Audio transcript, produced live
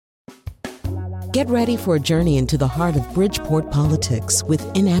Get ready for a journey into the heart of Bridgeport politics with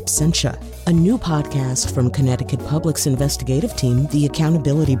In Absentia, a new podcast from Connecticut Public's investigative team, The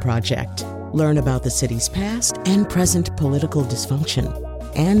Accountability Project. Learn about the city's past and present political dysfunction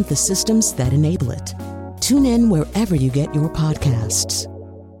and the systems that enable it. Tune in wherever you get your podcasts.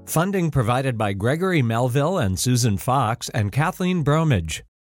 Funding provided by Gregory Melville and Susan Fox and Kathleen Bromage.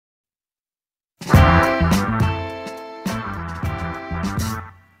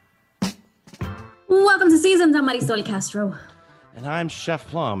 Welcome to Seasons. I'm Marisol Castro. And I'm Chef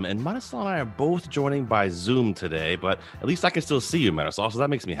Plum. And Marisol and I are both joining by Zoom today, but at least I can still see you, Marisol, so that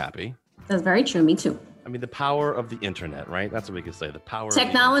makes me happy. That's very true. Me too. I mean, the power of the internet, right? That's what we can say. The power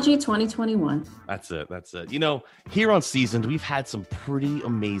Technology of 2021. That's it. You know, here on Seasoned, we've had some pretty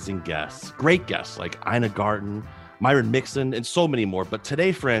amazing guests. Great guests like Ina Garten, Myron Mixon, and so many more. But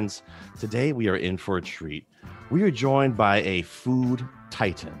today, friends, we are in for a treat. We are joined by a food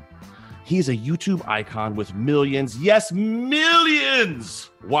titan. He's a YouTube icon with millions, yes, millions,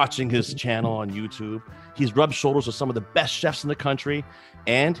 watching his channel on YouTube. He's rubbed shoulders with some of the best chefs in the country,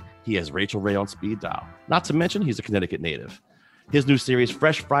 and he has Rachel Ray on speed dial. Not to mention, he's a Connecticut native. His new series,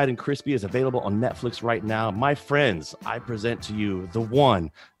 Fresh, Fried, and Crispy, is available on Netflix right now. My friends, I present to you the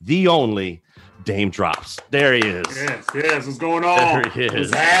one, the only, Daym Drops. There he is. Yes. What's going on? There he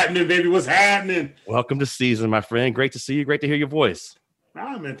is. What's happening, baby? What's happening? Welcome to Season, my friend. Great to see you. Great to hear your voice.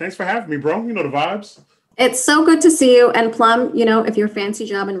 Man, thanks for having me, bro. You know the vibes. It's so good to see you. And Plum, you know, if your fancy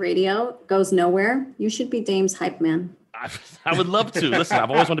job in radio goes nowhere, you should be Daym's hype man. I would love to. Listen, I've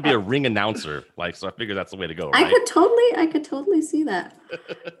always wanted to be a ring announcer, so I figured that's the way to go. Right? I could totally see that.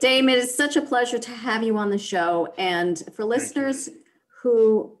 Daym, it is such a pleasure to have you on the show. And for listeners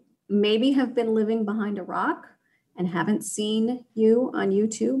who maybe have been living behind a rock and haven't seen you on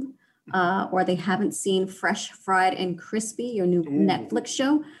YouTube, or they haven't seen Fresh, Fried, and Crispy, your new Netflix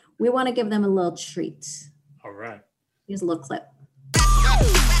show, we want to give them a little treat. All right. Here's a little clip.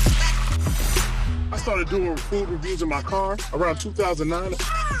 I started doing food reviews in my car around 2009,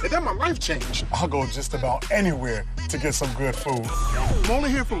 and then my life changed. I'll go just about anywhere to get some good food. I'm only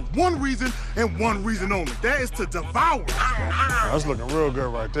here for one reason and one reason only. That is to devour. That's looking real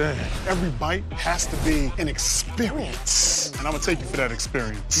good right there. Every bite has to be an experience, and I'm gonna take you for that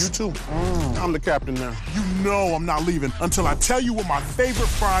experience. You too. I'm the captain now. You know I'm not leaving until I tell you what my favorite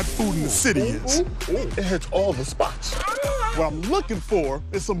fried food in the city is. It hits all the spots. What I'm looking for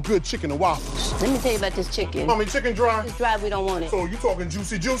is some good chicken and waffles. Let me tell you about this chicken. I mean, chicken dry? It's dry, we don't want it. So you talking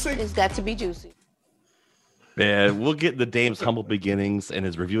juicy? It's got to be juicy. Man, we'll get the Daym's humble beginnings and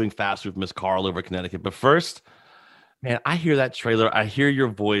his reviewing fast food with Miss Carl over Connecticut. But first, man, I hear that trailer. I hear your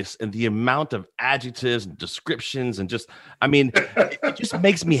voice and the amount of adjectives and descriptions and it just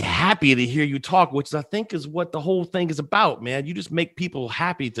makes me happy to hear you talk, which I think is what the whole thing is about, man. You just make people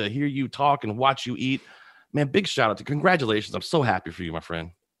happy to hear you talk and watch you eat. Man, big shout out to congratulations. I'm so happy for you, my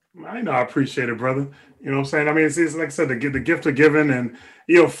friend. I know. I appreciate it, brother. You know what I'm saying? I mean, it's like I said, the gift of giving, and,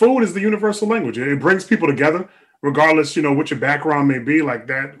 you know, food is the universal language. It brings people together, regardless, you know, what your background may be. Like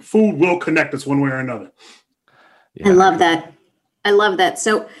that, food will connect us one way or another. Yeah. I love that.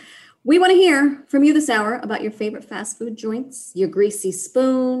 So we want to hear from you this hour about your favorite fast food joints, your greasy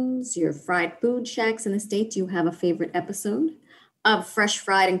spoons, your fried food shacks in the state. Do you have a favorite episode of Fresh,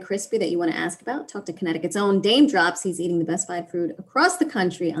 Fried, and Crispy that you want to ask about? Talk to Connecticut's own Daym Drops. He's eating the best fried food across the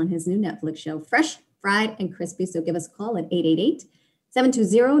country on his new Netflix show, Fresh, Fried, and Crispy. So give us a call at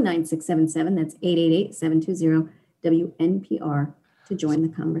 888-720-9677. That's 888-720-WNPR to join the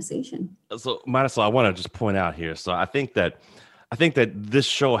conversation. So, Marisol, I want to just point out here. So I think that this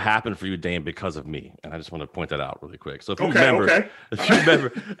show happened for you, Daym, because of me. And I just want to point that out really quick. So if you remember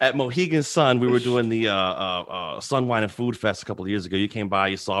at Mohegan Sun, we were doing the Sun Wine and Food Fest a couple of years ago. You came by,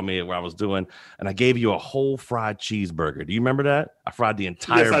 you saw me where I was doing, and I gave you a whole fried cheeseburger. Do you remember that? I fried the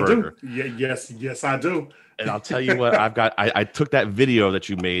entire burger. Yes, I do. And I'll tell you what, I took that video that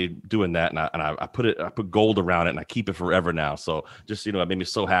you made doing that, and I put gold around it, and I keep it forever now. So just, you know, it made me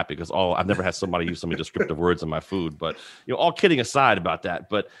so happy because I've never had somebody use so many descriptive words in my food. But, you know, all kidding aside about that.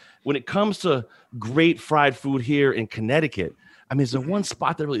 But when it comes to great fried food here in Connecticut, I mean, is there one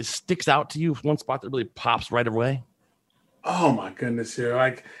spot that really sticks out to you? One spot that really pops right away? Oh my goodness, here,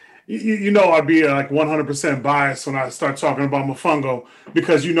 like. You know, I'd be like 100% biased when I start talking about mofongo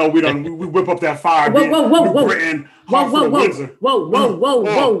because, you know, we whip up that fire. Whoa. Britain, Whoa.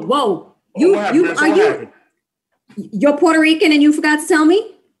 You're Puerto Rican and you forgot to tell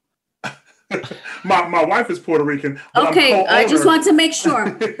me? My wife is Puerto Rican. Okay, I just want to make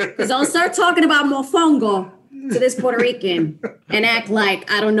sure. Because don't start talking about mofongo to this Puerto Rican and act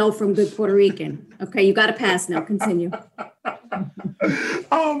like I don't know from good Puerto Rican. Okay, you got to pass now. Continue.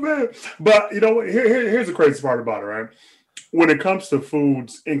 Oh man. But you know what? Here's the crazy part about it, right? When it comes to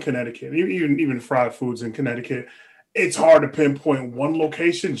foods in Connecticut, even fried foods in Connecticut, it's hard to pinpoint one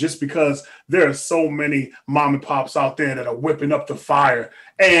location just because there are so many mom and pops out there that are whipping up the fire.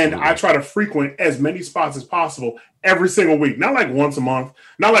 And I try to frequent as many spots as possible every single week. Not like once a month,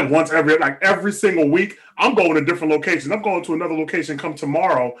 not like once every single week. I'm going to different locations. I'm going to another location come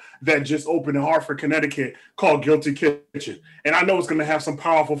tomorrow that just opened in Hartford, Connecticut called Guilty Kitchen. And I know it's going to have some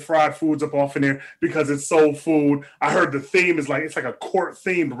powerful fried foods up off in there because it's soul food. I heard the theme is it's like a court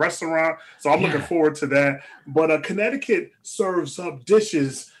themed restaurant. So I'm looking forward to that. But Connecticut serves up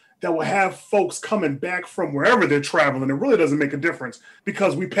dishes that will have folks coming back from wherever they're traveling. It really doesn't make a difference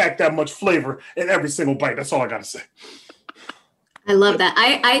because we pack that much flavor in every single bite. That's all I got to say. I love that.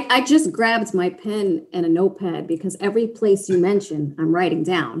 I just grabbed my pen and a notepad because every place you mention, I'm writing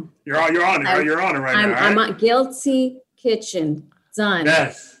down. You're on it. You're on it right now. I'm on Guilty Kitchen. Done.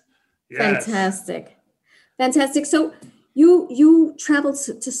 Yes. Fantastic. So you traveled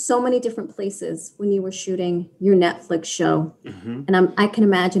to so many different places when you were shooting your Netflix show, and I can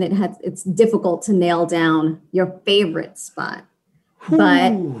imagine it's difficult to nail down your favorite spot,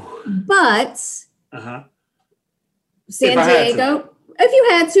 but San Diego. If you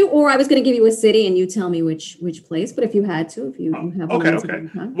had to, or I was going to give you a city and you tell me which place. But if you had to, if you have okay.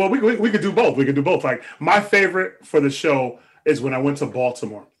 Well, we could do both. We could do both. Like my favorite for the show is when I went to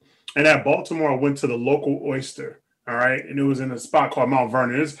Baltimore, and at Baltimore I went to the local oyster. All right. And it was in a spot called Mount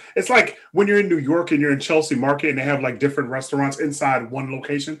Vernon. It's like when you're in New York and you're in Chelsea Market and they have like different restaurants inside one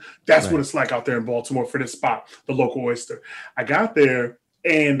location. That's what it's like out there in Baltimore for this spot, the local oyster. I got there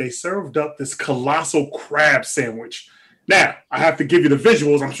and they served up this colossal crab sandwich. Now, I have to give you the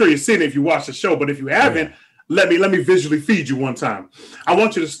visuals. I'm sure you've seen it if you watch the show, but if you haven't, let me visually feed you one time. I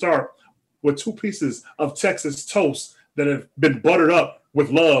want you to start with 2 pieces of Texas toast that have been buttered up with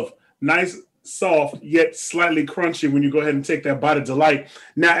love. Nice, soft, yet slightly crunchy when you go ahead and take that bite of delight.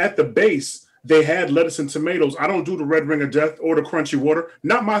 Now, at the base, they had lettuce and tomatoes. I don't do the red ring of death or the crunchy water.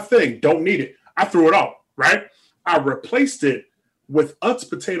 Not my thing. Don't need it. I threw it out, right? I replaced it with Utz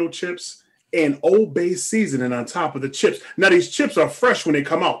potato chips and Old Bay seasoning on top of the chips. Now, these chips are fresh when they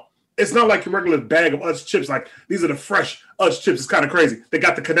come out. It's not like your regular bag of Utz chips. Like, these are the fresh Utz chips. It's kind of crazy. They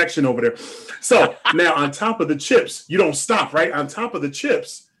got the connection over there. So, now on top of the chips, you don't stop, right? On top of the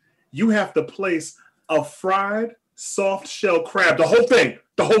chips, you have to place a fried soft shell crab. The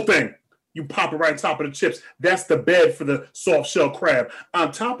whole thing. You pop it right on top of the chips. That's the bed for the soft shell crab.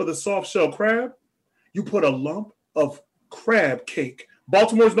 On top of the soft shell crab, you put a lump of crab cake.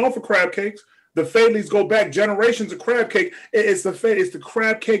 Baltimore's known for crab cakes. The Fadleys go back generations of crab cake. It's the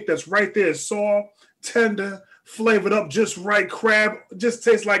crab cake that's right there. It's soft, tender, flavored up just right. Crab just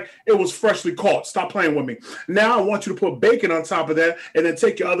tastes like it was freshly caught. Stop playing with me. Now I want you to put bacon on top of that and then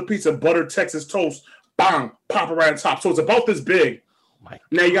take your other piece of buttered Texas toast, bang, pop it right on top. So it's about this big.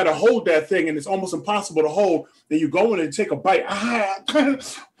 Now you got to hold that thing and it's almost impossible to hold. Then you go in and take a bite.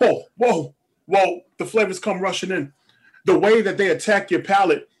 Whoa. The flavors come rushing in. The way that they attack your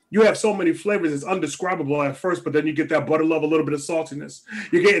palate, you have so many flavors, it's undescribable at first, but then you get that butter love, a little bit of saltiness.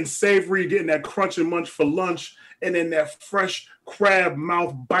 You're getting savory, you're getting that crunch and munch for lunch, and then that fresh crab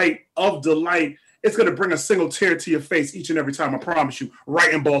mouth bite of delight. It's going to bring a single tear to your face each and every time, I promise you,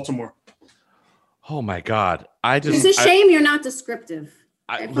 right in Baltimore. Oh, my God. It's a shame you're not descriptive.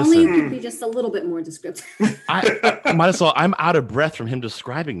 If only you could be just a little bit more descriptive. I might as well. I'm out of breath from him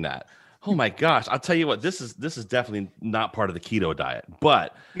describing that. Oh my gosh! I'll tell you what. This is definitely not part of the keto diet,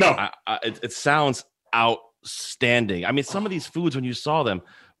 but no, it sounds outstanding. I mean, some of these foods when you saw them,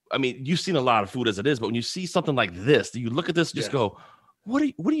 I mean, you've seen a lot of food as it is, but when you see something like this, you look at this and just go, "What are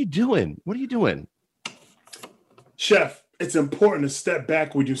you doing? What are you doing?" Chef, it's important to step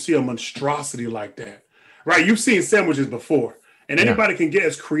back when you see a monstrosity like that, right? You've seen sandwiches before. And anybody can get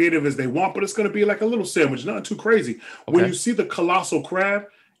as creative as they want, but it's going to be like a little sandwich, nothing too crazy. Okay. When you see the colossal crab,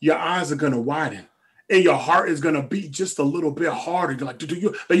 your eyes are going to widen and your heart is going to beat just a little bit harder. You're like,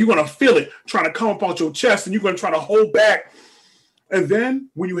 you're going to feel it trying to come up out your chest and you're going to try to hold back. And then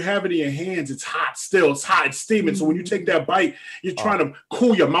when you have it in your hands, it's hot still. It's hot. It's steaming. So when you take that bite, you're trying to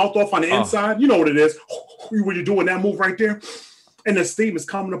cool your mouth off on the inside. You know what it is when you're doing that move right there. And the steam is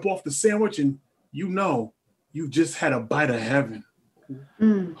coming up off the sandwich and you know you just had a bite of heaven.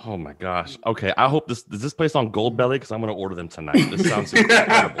 Oh my gosh. Okay. I hope is this place on Gold Belly? Because I'm going to order them tonight. This sounds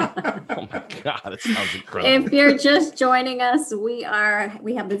incredible. Oh my God. It sounds incredible. If you're just joining us, we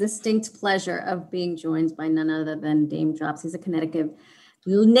have the distinct pleasure of being joined by none other than Daym Drops. He's a Connecticut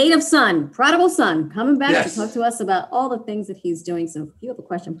native son, prodigal son, coming back Yes. to talk to us about all the things that he's doing. So if you have a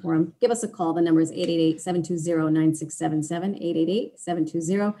question for him, give us a call. The number is 888-720-9677,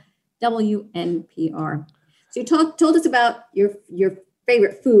 888-720-WNPR. So you told us about your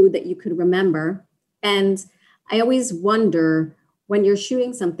favorite food that you could remember. And I always wonder, when you're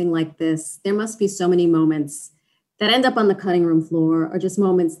shooting something like this, there must be so many moments that end up on the cutting room floor, or just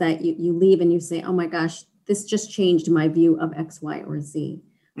moments that you leave and you say, oh my gosh, this just changed my view of X, Y, or Z.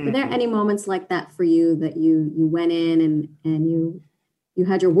 Mm-hmm. Were there any moments like that for you that you went in and you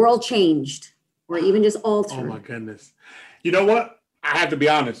had your world changed, or even just altered? Oh my goodness. You know what? I have to be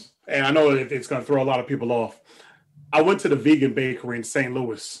honest, and I know it's going to throw a lot of people off. I went to the vegan bakery in St.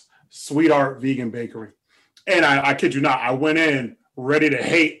 Louis, Sweetheart Vegan Bakery. And I kid you not, I went in ready to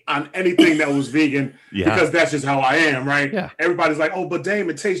hate on anything that was vegan because that's just how I am, right? Yeah. Everybody's like, oh, but Daym,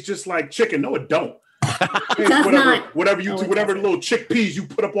 it tastes just like chicken. No, it don't. Whatever little chickpeas you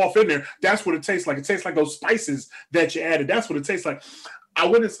put up off in there, that's what it tastes like. It tastes like those spices that you added. That's what it tastes like. I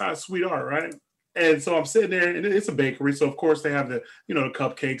went inside Sweetheart, right? And so I'm sitting there, and it's a bakery. So, of course, they have the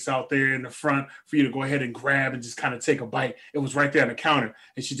cupcakes out there in the front for you to go ahead and grab and just kind of take a bite. It was right there on the counter,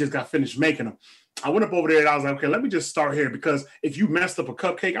 and she just got finished making them. I went up over there, and I was like, okay, let me just start here, because if you messed up a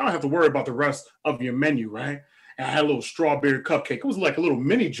cupcake, I don't have to worry about the rest of your menu, right? And I had a little strawberry cupcake. It was like a little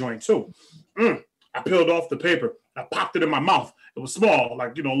mini joint, too. I peeled off the paper. I popped it in my mouth. It was small,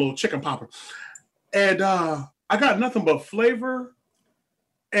 like, a little chicken popper. And I got nothing but flavor.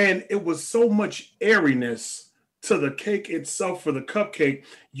 And it was so much airiness to the cake itself for the cupcake,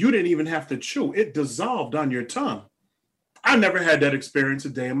 you didn't even have to chew. It dissolved on your tongue. I never had that experience a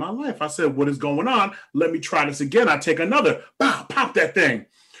day in my life. I said, what is going on? Let me try this again. I take another. Bow, pop that thing.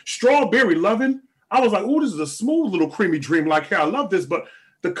 Strawberry loving. I was like, oh, this is a smooth little creamy dream. Like, hey, I love this. But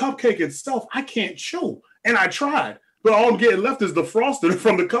the cupcake itself, I can't chew. And I tried. But all I'm getting left is the frosting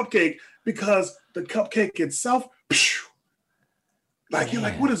from the cupcake, because the cupcake itself, you're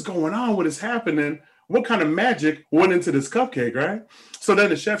like, what is going on? What is happening? What kind of magic went into this cupcake, right? So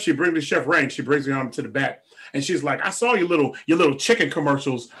then the chef Rain, she brings me on to the back. And she's like, I saw your little chicken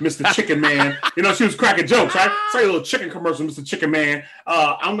commercials, Mr. Chicken Man. She was cracking jokes, right? I saw your little chicken commercials, Mr. Chicken Man.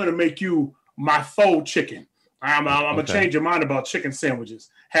 I'm going to make you my faux chicken. I'm going to change your mind about chicken sandwiches.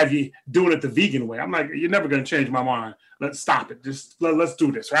 Have you doing it the vegan way? I'm like, you're never going to change my mind. Let's stop it. Just let's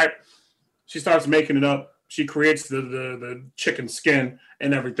do this, right? She starts making it up. She creates the chicken skin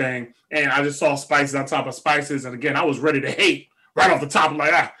and everything. And I just saw spices on top of spices. And again, I was ready to hate right off the top. I'm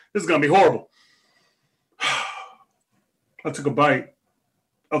like, this is going to be horrible. I took a bite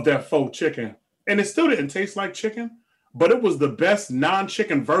of that faux chicken. And it still didn't taste like chicken, but it was the best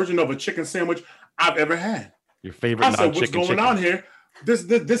non-chicken version of a chicken sandwich I've ever had. Your favorite non-chicken chicken? What's going on here?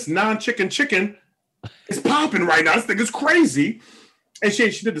 This non-chicken chicken is popping right now. This thing is crazy. And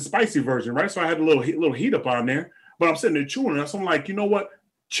she did the spicy version, right? So I had a little heat up on there, but I'm sitting there chewing it. So I'm like, you know what?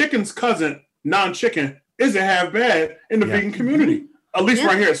 Chicken's cousin, non-chicken, isn't half bad in the vegan community, at least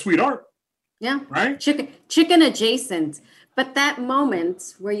right here at Sweetheart. Yeah. Right? Chicken adjacent. But that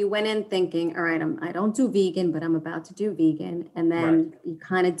moment where you went in thinking, all right, I don't do vegan, but I'm about to do vegan. And then you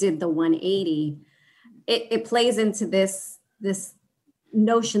kind of did the 180. It plays into this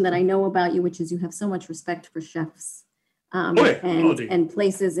notion that I know about you, which is you have so much respect for chefs. And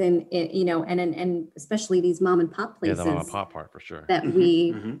places in and especially these mom and pop places. Yeah, the mom and pop part for sure. That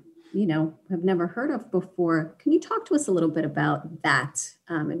we, have never heard of before. Can you talk to us a little bit about that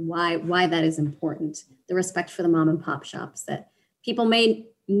and why that is important? The respect for the mom and pop shops that people may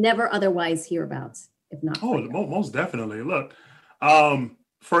never otherwise hear about, if not. Oh, most definitely. Look,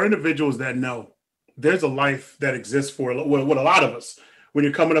 for individuals that know, there's a life that exists for a lot of us. When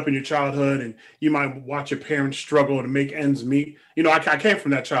you're coming up in your childhood and you might watch your parents struggle to make ends meet. I came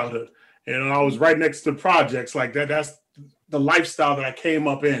from that childhood. I was right next to projects like that. That's the lifestyle that I came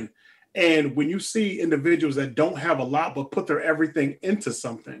up in. And when you see individuals that don't have a lot but put their everything into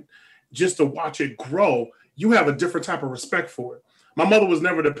something just to watch it grow, you have a different type of respect for it. My mother was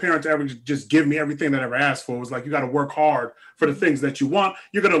never the parent to ever just give me everything that I ever asked for. It was like, you got to work hard for the things that you want.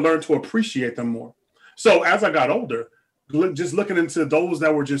 You're going to learn to appreciate them more. So as I got older, just looking into those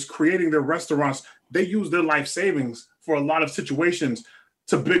that were just creating their restaurants, they use their life savings for a lot of situations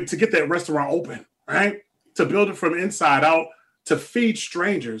to get that restaurant open, right? To build it from inside out, to feed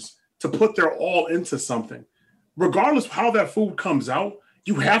strangers, to put their all into something. Regardless of how that food comes out,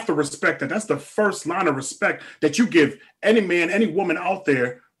 you have to respect that. That's the first line of respect that you give any man, any woman out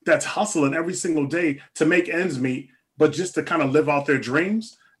there that's hustling every single day to make ends meet, but just to kind of live out their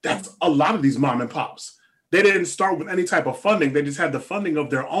dreams. That's a lot of these mom and pops. They didn't start with any type of funding. They just had the funding of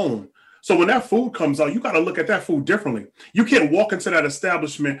their own. So when that food comes out, you got to look at that food differently. You can't walk into that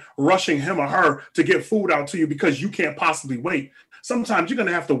establishment rushing him or her to get food out to you because you can't possibly wait. Sometimes you're going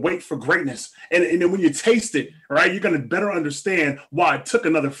to have to wait for greatness. And then when you taste it, right, you're going to better understand why it took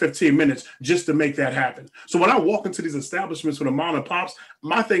another 15 minutes just to make that happen. So when I walk into these establishments with a mom and pops,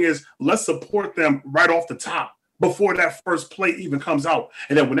 my thing is let's support them right off the top before that first plate even comes out.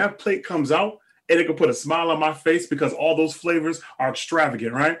 And then when that plate comes out, and it can put a smile on my face because all those flavors are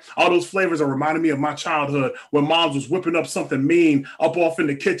extravagant, right? All those flavors are reminding me of my childhood when moms was whipping up something mean up off in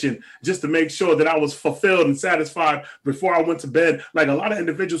the kitchen just to make sure that I was fulfilled and satisfied before I went to bed. Like a lot of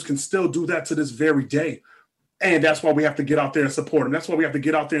individuals can still do that to this very day. And that's why we have to get out there and support them. That's why we have to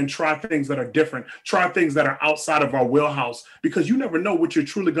get out there and try things that are different, try things that are outside of our wheelhouse, because you never know what you're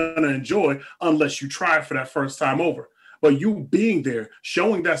truly going to enjoy unless you try it for that first time over. But you being there,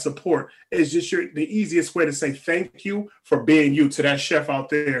 showing that support is just the easiest way to say thank you for being you to that chef out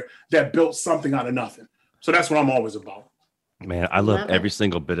there that built something out of nothing. So that's what I'm always about. Man, I love every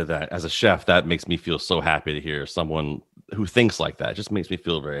single bit of that. As a chef, that makes me feel so happy to hear someone who thinks like that. It just makes me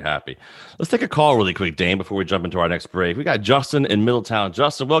feel very happy. Let's take a call really quick, Daym, before we jump into our next break. We got Justin in Middletown.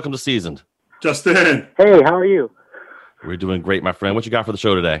 Justin, welcome to Seasoned. Justin. Hey, how are you? We're doing great, my friend. What you got for the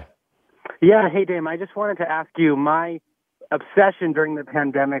show today? Yeah, hey, Daym, I just wanted to ask you, my obsession during the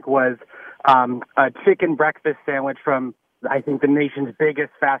pandemic was a chicken breakfast sandwich from, I think, the nation's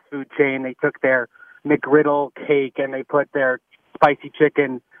biggest fast food chain. They took their McGriddle cake and they put their spicy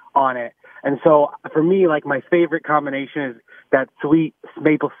chicken on it. And so for me, like, my favorite combination is that sweet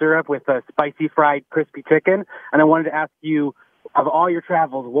maple syrup with a spicy fried crispy chicken. And I wanted to ask you, of all your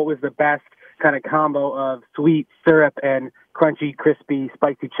travels, what was the best kind of combo of sweet syrup and crunchy, crispy,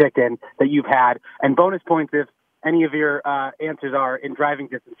 spicy chicken that you've had? And bonus points if any of your answers are in driving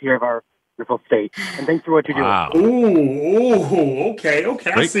distance here of our wonderful state. And thanks for what you're doing. Ooh, okay.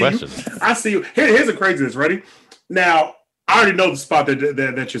 Great question. I see you. Here's the craziness. Ready? Now, I already know the spot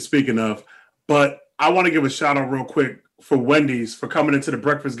that you're speaking of, but I want to give a shout out real quick for Wendy's for coming into the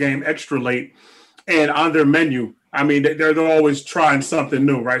breakfast game extra late, and on their menu, I mean, they're always trying something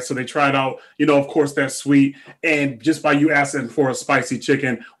new, right? So they tried out, of course, that sweet. And just by you asking for a spicy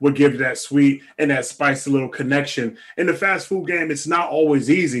chicken would give you that sweet and that spicy little connection. In the fast food game, it's not always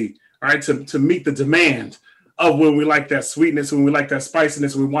easy, right, to meet the demand of when we like that sweetness, when we like that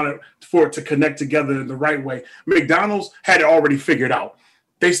spiciness, we want it for it to connect together in the right way. McDonald's had it already figured out.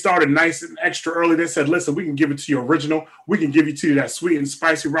 They started nice and extra early. They said, listen, we can give it to you original. We can give you to you that sweet and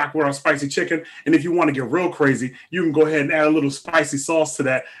spicy rock with our spicy chicken. And if you want to get real crazy, you can go ahead and add a little spicy sauce to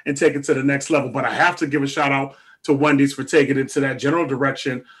that and take it to the next level. But I have to give a shout out to Wendy's for taking it to that general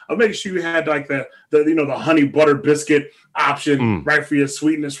direction of making sure you had like the honey butter biscuit option, right, for your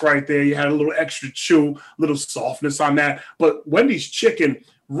sweetness right there. You had a little extra chew, little softness on that. But Wendy's chicken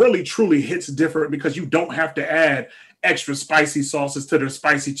really truly hits different because you don't have to add extra spicy sauces to their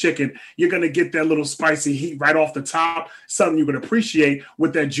spicy chicken. You're going to get that little spicy heat right off the top, something you can appreciate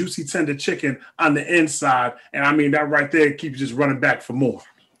with that juicy, tender chicken on the inside. And I mean, that right there keeps you just running back for more.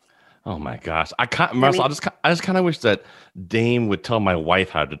 Oh my gosh. Marcel, I just kind of wish that Daym would tell my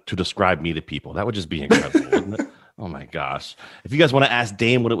wife how to describe me to people. That would just be incredible, wouldn't it? Oh my gosh. If you guys want to ask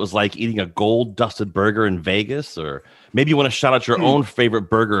Daym what it was like eating a gold dusted burger in Vegas, or maybe you want to shout out your own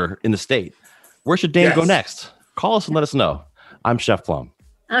favorite burger in the state, where should Daym go next? Call us and let us know. I'm Chef Plum.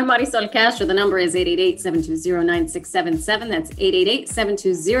 I'm Marisol Castro. The number is 888-720-9677. That's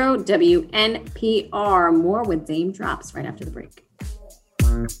 888-720-WNPR. More with Daym drops right after the break.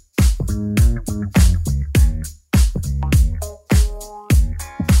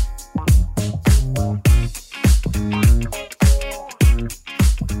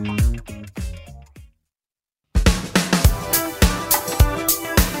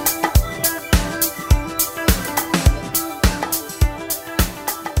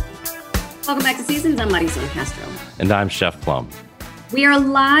 Welcome back to Seasons. I'm Marisol Castro. And I'm Chef Plum. We are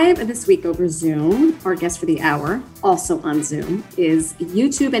live this week over Zoom. Our guest for the hour, also on Zoom, is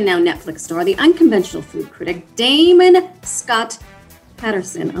YouTube and now Netflix star, the unconventional food critic, Damon Scott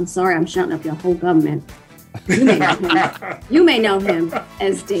Patterson. I'm sorry, I'm shouting up your whole government. You may know him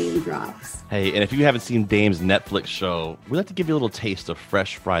as Daym Drops. Hey, and if you haven't seen Daym's Netflix show, we'd like to give you a little taste of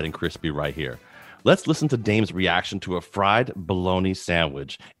fresh, fried, and crispy right here. Let's listen to Daym's reaction to a fried bologna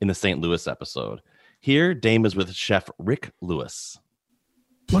sandwich in the St. Louis episode. Here, Daym is with Chef Rick Lewis.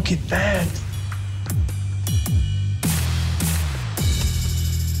 Look at that.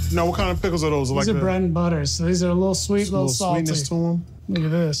 Now, what kind of pickles are those? These are bread and butter, so these are a little sweet, a little salty. Sweetness to them. Look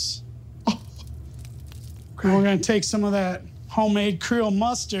at this. Oh. And we're going to take some of that homemade Creole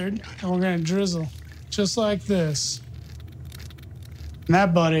mustard, and we're going to drizzle just like this. And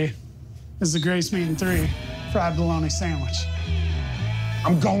that, buddy, is the Grace Meat and 3 fried bologna sandwich.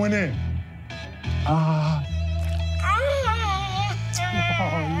 I'm going in. Oh,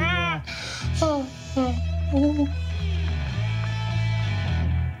 yeah.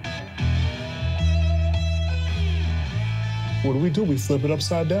 What do? We flip it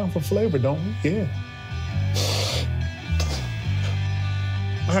upside down for flavor, don't we? Yeah.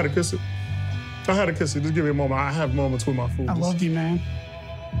 I had to kiss it. Just give me a moment. I have moments with my food. I love you, man.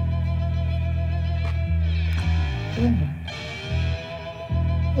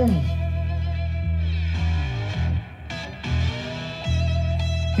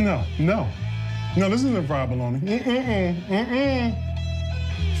 No, this isn't fried bologna.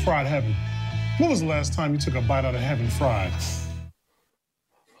 Fried heaven. When was the last time you took a bite out of heaven fried?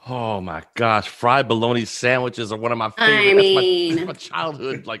 Oh my gosh, fried bologna sandwiches are one of my favorite. I mean, that's my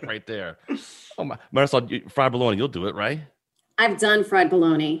childhood, like right there. Oh my, Marisol, fried bologna, you'll do it, right? I've done fried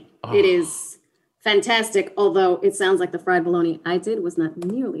bologna. Oh. It is fantastic, although it sounds like the fried bologna I did was not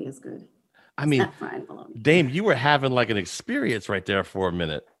nearly as good. I mean, fried bologna. Daym, you were having like an experience right there for a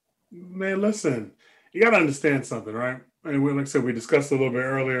minute. Man, listen, you got to understand something, right? And like I said, we discussed a little bit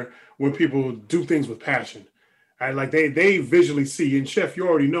earlier when people do things with passion. Right? Like they visually see, and chef, you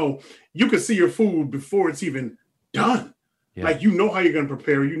already know, you can see your food before it's even done. Yeah. Like, you know how you're going to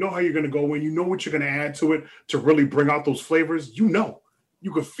prepare, you know how you're going to go in, you know what you're going to add to it to really bring out those flavors. You know,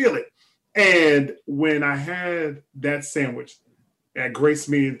 you can feel it. And when I had that sandwich at Grace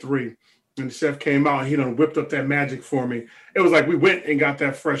Meat and 3, and the chef came out and he done whipped up that magic for me, it was like we went and got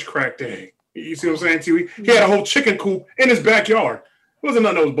that fresh cracked egg. You see what I'm saying, T.W.? He had a whole chicken coop in his backyard. It wasn't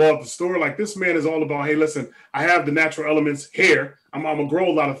nothing that was bought at the store. Like, this man is all about, hey, listen, I have the natural elements here. I'm going to grow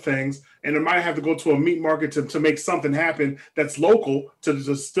a lot of things, and I might have to go to a meat market to make something happen that's local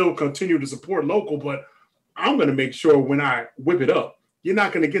to still continue to support local, but I'm going to make sure when I whip it up, you're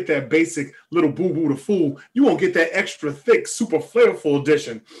not going to get that basic little boo-boo to fool. You won't get that extra thick, super flavorful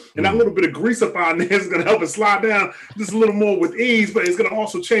addition. And that little bit of grease up on there is going to help it slide down just a little more with ease, but it's going to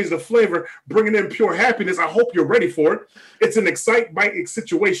also change the flavor, bringing in pure happiness. I hope you're ready for it. It's an excite bite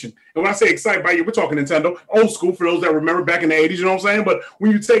situation. And when I say excite bite, we're talking Nintendo, old school for those that remember back in the 80s, you know what I'm saying? But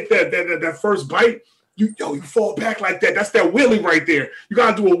when you take that first bite, you fall back like that. That's that wheelie right there. You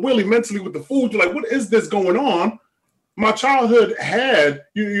got to do a wheelie mentally with the food. You're like, what is this going on? My childhood had,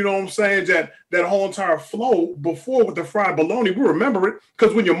 you know what I'm saying, that whole entire flow before with the fried bologna. We remember it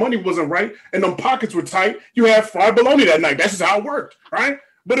because when your money wasn't right and them pockets were tight, you had fried bologna that night. That's just how it worked, right?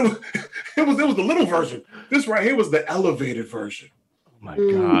 But it was the little version. This right here was the elevated version. Oh my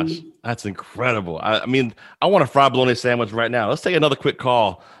gosh, that's incredible. I mean, I want a fried bologna sandwich right now. Let's take another quick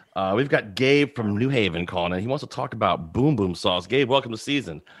call. We've got Gabe from New Haven calling in. He wants to talk about Boom Boom sauce. Gabe, welcome to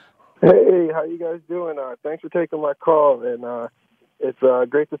Season. Hey, how you guys doing? Thanks for taking my call, and it's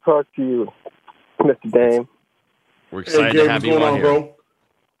great to talk to you, Mr. Daym. We're excited to have you on here. Bro?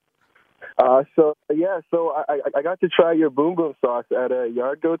 So I got to try your Boom Boom sauce at a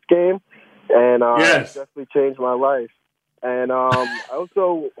Yard Goats game, and it definitely changed my life. And I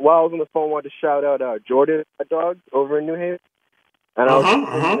also, while I was on the phone, wanted to shout out Jordan Hot Dogs over in New Haven. And I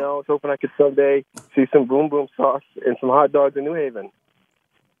was hoping I could someday see some Boom Boom sauce and some hot dogs in New Haven.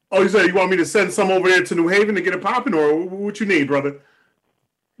 Oh, you said you want me to send some over there to New Haven to get it popping, or what you need, brother?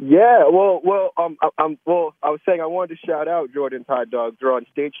 Yeah, I was saying I wanted to shout out Jordan's Hot Dogs. They're on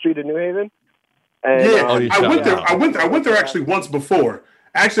State Street in New Haven. And, I went there actually once before.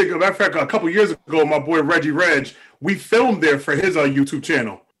 Actually, as a matter of fact, a couple years ago, my boy Reggie Reg, we filmed there for his YouTube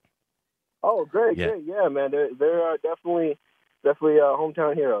channel. Oh, great, yeah, man, they're definitely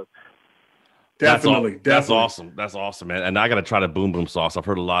hometown heroes. Definitely. That's awesome. That's awesome, man. And I got to try the Boom Boom sauce. I've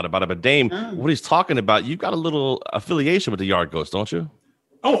heard a lot about it. But Daym, what he's talking about, you've got a little affiliation with the Yard Goats, don't you?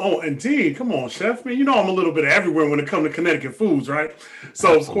 Oh, indeed. Come on, chef. Man, you know I'm a little bit everywhere when it comes to Connecticut foods, right?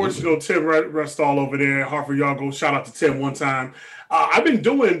 So, Of course, Tim Restall over there, Hartford Yard Goats. Shout out to Tim one time. I've been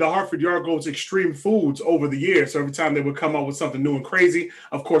doing the Hartford Yard Goats Extreme Foods over the years. So every time they would come out with something new and crazy,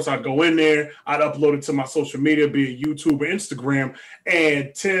 of course, I'd go in there. I'd upload it to my social media, be it YouTube or Instagram.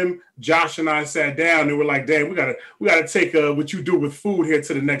 And Tim, Josh, and I sat down and we're like, "Damn, we gotta take what you do with food here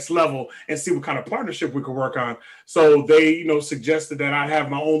to the next level and see what kind of partnership we could work on." So they, suggested that I have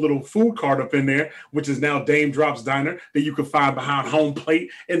my own little food cart up in there, which is now Daym Drops Diner, that you can find behind Home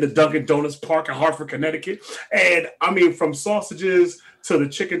Plate in the Dunkin' Donuts Park in Hartford, Connecticut. And I mean, from sausages to the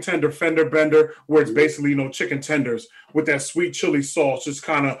chicken tender fender bender, where it's basically, chicken tenders with that sweet chili sauce just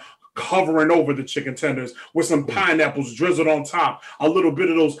kind of covering over the chicken tenders with some pineapples drizzled on top, a little bit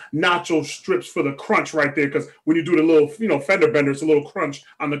of those nacho strips for the crunch right there, because when you do the little, fender bender, it's a little crunch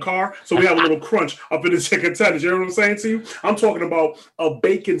on the car. So we have a little crunch up in the chicken tenders. You know what I'm saying to you? I'm talking about a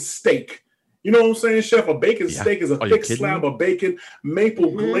bacon steak You know what I'm saying, Chef? A bacon Yeah. steak is a Are you thick kidding slab me? of bacon,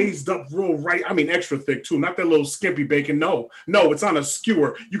 maple glazed up real right. I mean, extra thick too, not that little skimpy bacon. No, it's on a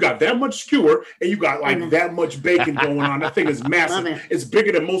skewer. You got that much skewer and you got like that much bacon going on. That thing is massive. It's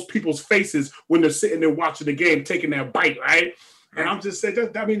bigger than most people's faces when they're sitting there watching the game, taking that bite, right? And I'm just saying,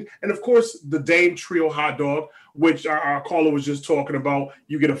 I mean, and of course, the Daym Trio hot dog, which our caller was just talking about.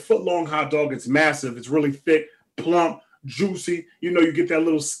 You get a foot-long hot dog. It's massive. It's really thick, plump, juicy. You know, you get that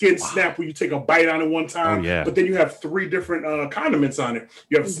little skin snap where you take a bite on it one time. Oh, yeah. But then you have 3 different condiments on it.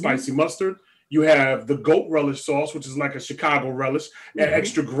 You have spicy mustard. You have the goat relish sauce, which is like a Chicago relish, and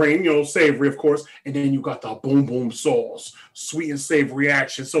extra green, you know, savory, of course. And then you got the boom boom sauce, sweet and savory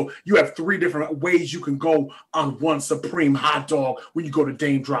action. So you have 3 different ways you can go on one supreme hot dog when you go to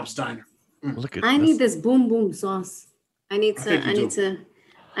Daym Drops Diner. Look at I need this boom boom sauce. I need you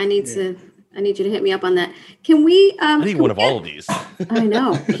to hit me up on that. Can we? I need one of all of these. I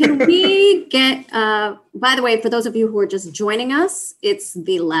know. Can we get? By the way, for those of you who are just joining us, it's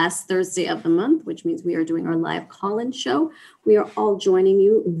the last Thursday of the month, which means we are doing our live call-in show. We are all joining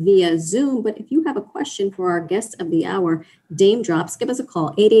you via Zoom. But if you have a question for our guest of the hour, Daym Drops, give us a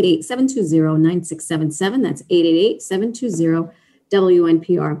call 888-720-9677. That's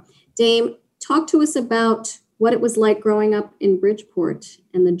 888-720-WNPR. Daym, talk to us about what it was like growing up in Bridgeport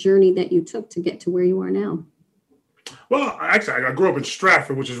and the journey that you took to get to where you are now. Well, actually, I grew up in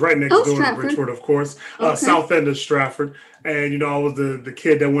Stratford, which is right next door to Bridgeport, of course, south end of Stratford. And, you know, I was the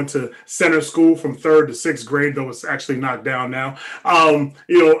kid that went to center school from 3rd to 6th grade, though it's actually knocked down now. You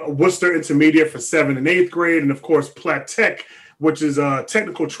know, Worcester Intermediate for 7th and 8th grade. And, of course, Platt Tech, which is a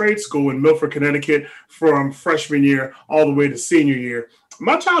technical trade school in Milford, Connecticut, from freshman year all the way to senior year.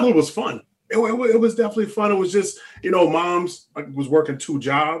 My childhood was fun. It was definitely fun. It was just, you know, mom's was working 2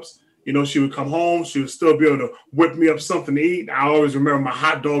 jobs. You know, she would come home. She would still be able to whip me up something to eat. I always remember my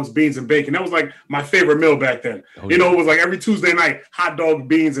hot dogs, beans, and bacon. That was like my favorite meal back then. You know, it was like every Tuesday night, hot dog,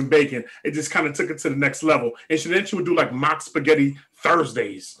 beans, and bacon. It just kind of took it to the next level. And then she would do like mock spaghetti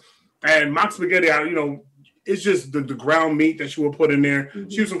Thursdays. And mock spaghetti, you know, it's just the ground meat that she would put in there.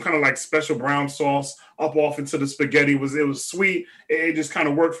 She used some kind of like special brown sauce up off into the spaghetti. It was sweet. It just kind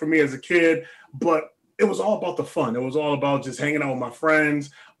of worked for me as a kid. But it was all about the fun. It was all about just hanging out with my friends,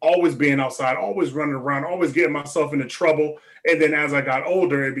 always being outside, always running around, always getting myself into trouble. And then as I got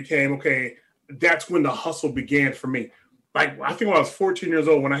older, it became, okay, that's when the hustle began for me. Like, I think when I was 14 years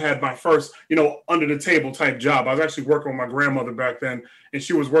old, when I had my first, you know, under the table type job. I was actually working with my grandmother back then, and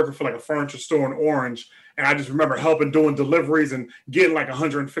she was working for like a furniture store in Orange. And I just remember helping doing deliveries and getting like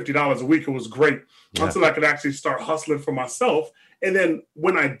 $150 a week. It was great until I could actually start hustling for myself. And then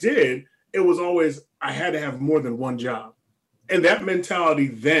when I did, it was always, I had to have more than one job. And that mentality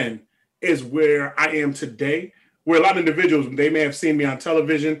then is where I am today, where a lot of individuals, they may have seen me on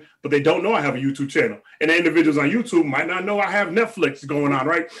television, but they don't know I have a YouTube channel. And the individuals on YouTube might not know I have Netflix going on,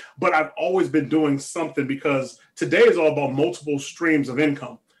 right? But I've always been doing something because today is all about multiple streams of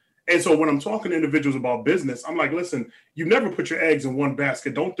income. And so when I'm talking to individuals about business, I'm like, listen, you never put your eggs in one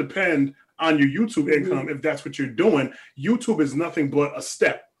basket. Don't depend on your YouTube income if that's what you're doing. YouTube is nothing but a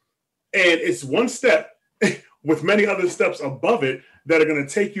step. And it's one step with many other steps above it that are going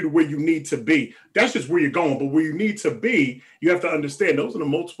to take you to where you need to be. That's just where you're going. But where you need to be, you have to understand those are the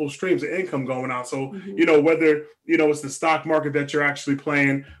multiple streams of income going on. So, you know, whether, you know, it's the stock market that you're actually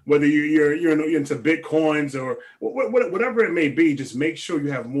playing, whether you're into Bitcoins or whatever it may be, just make sure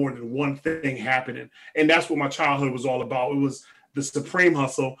you have more than one thing happening. And that's what my childhood was all about. It was the supreme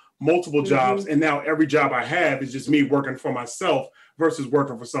hustle, multiple jobs. And now every job I have is just me working for myself versus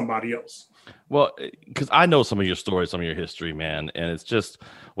working for somebody else. Well, because I know some of your stories, some of your history, man. And it's just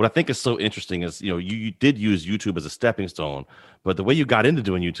what I think is so interesting is, you know, you did use YouTube as a stepping stone, but the way you got into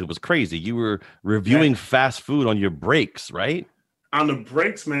doing YouTube was crazy. You were reviewing fast food on your breaks, right? On the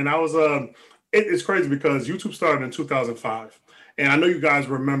breaks, man. I was, it's crazy because YouTube started in 2005. And I know you guys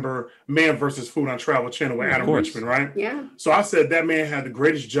remember Man versus Food on Travel Channel with Adam Richman, right? Yeah. So I said that man had the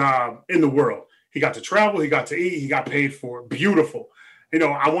greatest job in the world. He got to travel, he got to eat, he got paid for it. Beautiful. You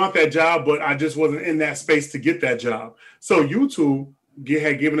know, I want that job, but I just wasn't in that space to get that job. So YouTube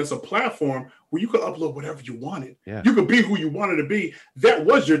had given us a platform where you could upload whatever you wanted. Yeah. You could be who you wanted to be. That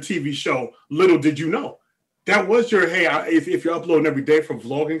was your TV show. Little did you know. That was your, hey, if you're uploading every day for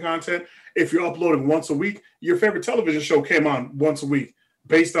vlogging content, if you're uploading once a week, your favorite television show came on once a week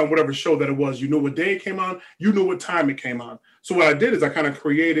based on whatever show that it was. You knew what day it came on. You knew what time it came on. So what I did is I kind of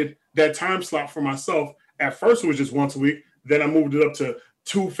created that time slot for myself. At first, it was just once a week. Then I moved it up to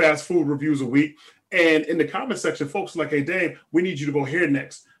 2 fast food reviews a week. And in the comment section, folks were like, hey, Daym, we need you to go here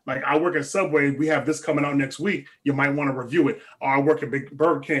next. Like I work at Subway, we have this coming out next week. You might want to review it. Or I work at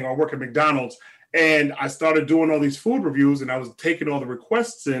Burger King, or I work at McDonald's. And I started doing all these food reviews, and I was taking all the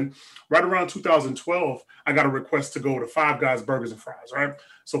requests in. Right around 2012, I got a request to go to Five Guys Burgers and Fries, right?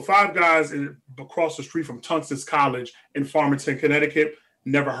 So Five Guys is across the street from Tungson's College in Farmington, Connecticut.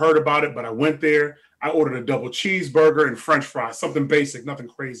 Never heard about it, but I went there. I ordered a double cheeseburger and French fries, something basic, nothing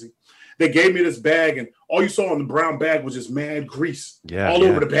crazy. They gave me this bag, and all you saw in the brown bag was just mad grease all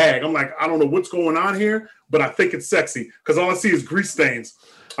over the bag. I'm like, I don't know what's going on here, but I think it's sexy because all I see is grease stains.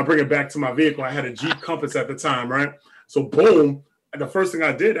 I bring it back to my vehicle. I had a Jeep Compass at the time, right? So boom, and the first thing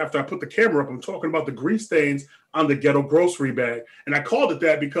I did after I put the camera up, I'm talking about the grease stains on the ghetto grocery bag. And I called it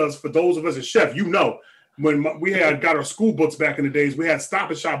that because for those of us as chef, you know, when we had got our school books back in the days, we had Stop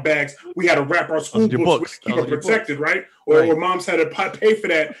and Shop bags. We had to wrap our school books to keep them protected, right? Or moms had to pay for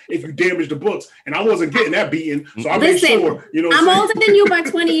that if you damaged the books. And I wasn't getting that beaten. So I made sure, you know. I'm older than you by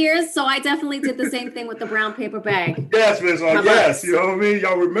 20 years, so I definitely did the same thing with the brown paper bag. Yes, Miss. Yes, you know what I mean?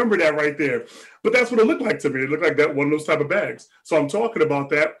 Y'all remember that right there. But that's what it looked like to me. It looked like that one of those type of bags. So I'm talking about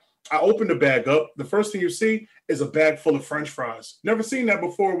that. I opened the bag up. The first thing you see is a bag full of French fries. Never seen that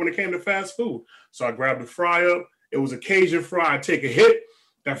before when it came to fast food. So I grabbed the fry up. It was a Cajun fry. I take a hit.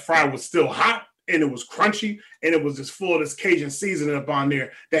 That fry was still hot and it was crunchy and it was just full of this Cajun seasoning up on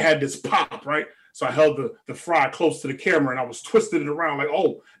there that had this pop, right? So I held the fry close to the camera and I was twisting it around like,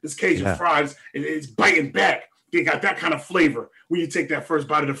 oh, this Cajun fries, it's biting back. It got that kind of flavor when you take that first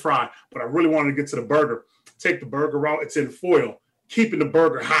bite of the fry. But I really wanted to get to the burger. Take the burger out. It's in foil. Keeping the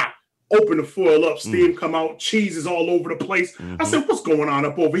burger hot. Open the foil up, steam come out, cheese is all over the place. I said, what's going on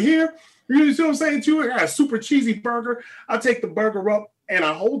up over here? You see what I'm saying to you? I got a super cheesy burger. I take the burger up and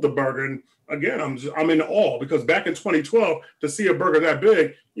I hold the burger. And again, I'm in awe because back in 2012, to see a burger that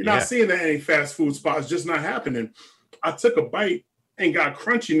big, you're not seeing that in any fast food spots, just not happening. I took a bite and got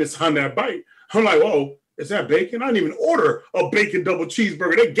crunchiness on that bite. I'm like, whoa, is that bacon? I didn't even order a bacon double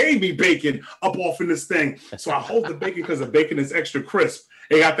cheeseburger. They gave me bacon up off in this thing. So I hold the bacon because the bacon is extra crisp.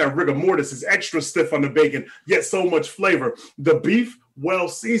 They got that rigor mortis is extra stiff on the bacon, yet so much flavor. The beef, well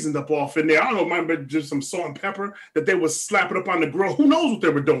seasoned up off in there. I don't know, might be just some salt and pepper that they was slapping up on the grill. Who knows what they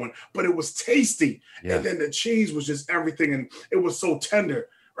were doing, but it was tasty. Yeah. And then the cheese was just everything, and it was so tender,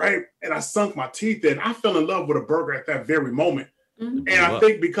 right? And I sunk my teeth in. I fell in love with a burger at that very moment. And I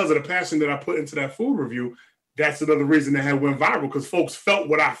think because of the passion that I put into that food review, that's another reason that had went viral because folks felt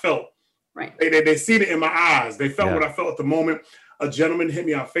what I felt. Right. They seen it in my eyes. They felt what I felt at the moment. A gentleman hit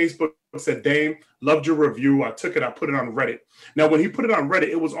me on Facebook and said, Daym, loved your review. I took it. I put it on Reddit. Now, when he put it on Reddit,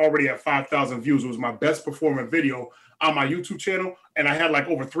 it was already at 5,000 views. It was my best performing video on my YouTube channel. And I had like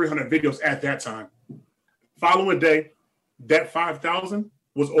over 300 videos at that time. Following day, that 5,000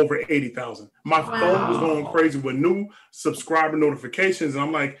 was over 80,000. My phone was going crazy with new subscriber notifications. And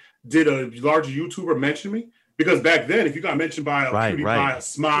I'm like, did a larger YouTuber mention me? Because back then, if you got mentioned by a PewDiePie, a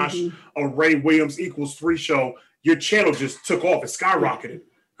Smosh, a Ray Williams equals 3 show, your channel just took off. It skyrocketed.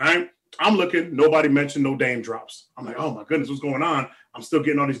 Right? I'm looking. Nobody mentioned no Daym drops. I'm like, oh my goodness, what's going on? I'm still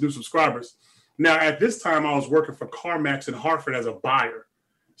getting all these new subscribers. Now, at this time, I was working for CarMax in Hartford as a buyer.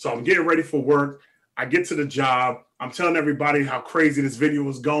 So I'm getting ready for work. I get to the job. I'm telling everybody how crazy this video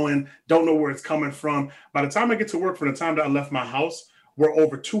is going. Don't know where it's coming from. By the time I get to work, from the time that I left my house, we're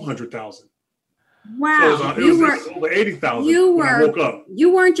over 200,000. Wow. So it was over 80,000 when I woke up.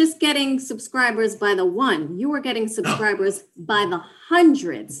 You weren't just getting subscribers by the one. You were getting subscribers by the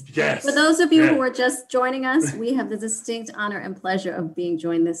hundreds. Yes. For those of you who are just joining us, we have the distinct honor and pleasure of being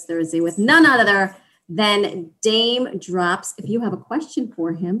joined this Thursday with none other than Daym Drops. If you have a question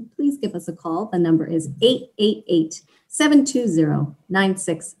for him, please give us a call. The number is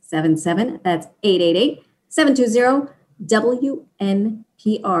 888-720-9677. That's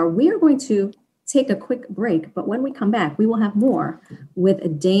 888-720-WNPR. We are going to take a quick break, but when we come back, we will have more with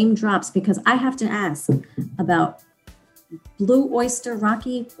Daym Drops because I have to ask about Blue Oyster,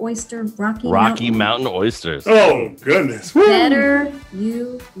 Rocky Mountain Oysters. Oh goodness! Better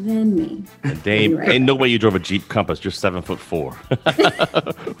you than me. Daym, right ain't no way you drove a Jeep Compass. You're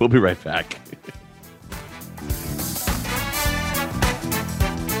 7'4". We'll be right back.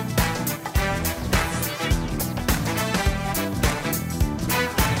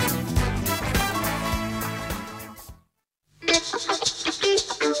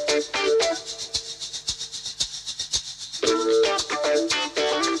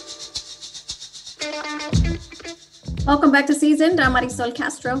 Welcome back to Seasoned. I'm Marisol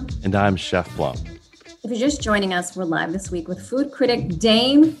Castro. And I'm Chef Plum. If you're just joining us, we're live this week with food critic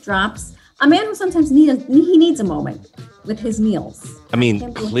Daym Drops, a man who sometimes needs a moment with his meals. I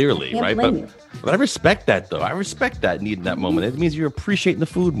mean, clearly, right? But But I respect that, though. I respect that needing that moment. It means you're appreciating the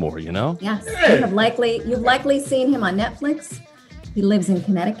food more, you know? Yes. You've likely seen him on Netflix. He lives in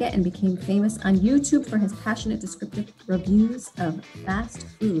Connecticut and became famous on YouTube for his passionate descriptive reviews of fast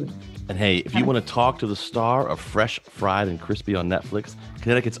food. And hey, if you want to talk to the star of Fresh, Fried, and Crispy on Netflix,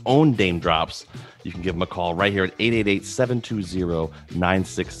 Connecticut's own Daym Drops, you can give him a call right here at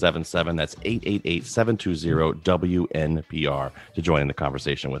 888-720-9677. That's 888-720-WNPR to join in the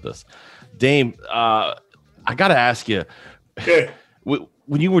conversation with us. Daym, I got to ask you,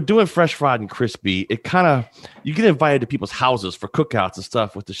 when you were doing Fresh, Fried, and Crispy, it kind of, you get invited to people's houses for cookouts and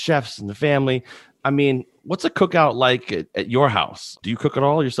stuff with the chefs and the family. I mean, what's a cookout like at your house? Do you cook it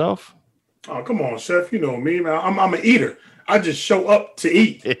all yourself? Oh, come on, chef. You know me, man. I'm an eater. I just show up to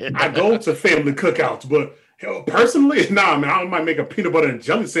eat. I go to family cookouts, but personally, nah, man. I might make a peanut butter and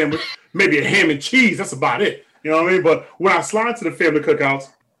jelly sandwich, maybe a ham and cheese. That's about it. You know what I mean? But when I slide to the family cookouts,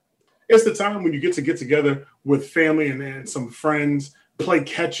 it's the time when you get together with family and some friends, play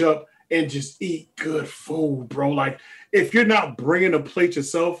catch up, and just eat good food, bro. Like, if you're not bringing a plate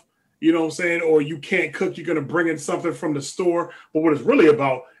yourself, you know what I'm saying, or you can't cook, you're going to bring in something from the store. But what it's really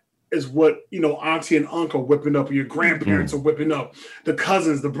about is what, you know, auntie and uncle whipping up, or your grandparents are whipping up, the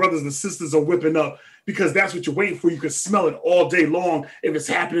cousins, the brothers, the sisters are whipping up, because that's what you're waiting for. You can smell it all day long if it's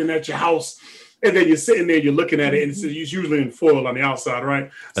happening at your house. And then you're sitting there, you're looking at it, and it's usually in foil on the outside,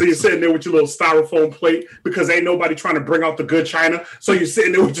 right? So you're sitting there with your little styrofoam plate, because ain't nobody trying to bring out the good china. So you're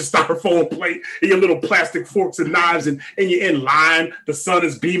sitting there with your styrofoam plate and your little plastic forks and knives, and you're in line. The sun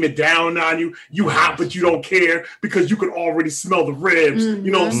is beaming down on you. You hot, but you don't care, because you can already smell the ribs. You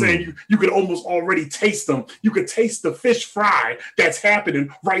know what I'm saying? You can almost already taste them. You could taste the fish fry that's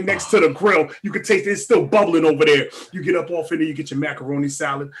happening right next to the grill. You could taste it. It's still bubbling over there. You get up off in there, you get your macaroni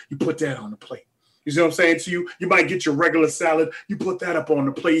salad, you put that on the plate. You see what I'm saying to you? You might get your regular salad. You put that up on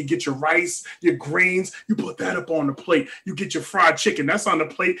the plate. You get your rice, your greens. You put that up on the plate. You get your fried chicken. That's on the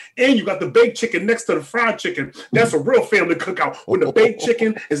plate. And you got the baked chicken next to the fried chicken. That's a real family cookout, when the baked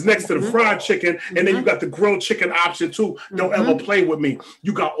chicken is next to the fried chicken. And then you got the grilled chicken option too. Don't ever play with me.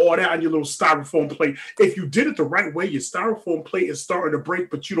 You got all that on your little styrofoam plate. If you did it the right way, your styrofoam plate is starting to break,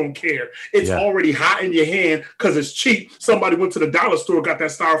 but you don't care. It's already hot in your hand because it's cheap. Somebody went to the dollar store, got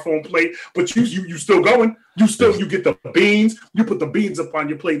that styrofoam plate, but you still going. You get the beans. You put the beans up on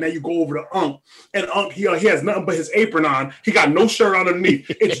your plate. Now you go over to Unc. And Unc, he has nothing but his apron on. He got no shirt underneath.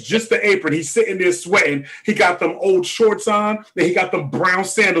 It's just the apron. He's sitting there sweating. He got them old shorts on. Then he got them brown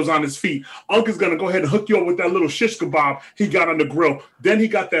sandals on his feet. Unc is going to go ahead and hook you up with that little shish kebab he got on the grill. Then he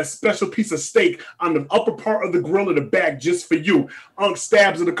got that special piece of steak on the upper part of the grill in the back just for you. Unc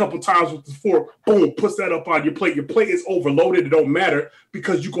stabs it a couple times with the fork. Boom, puts that up on your plate. Your plate is overloaded. It don't matter,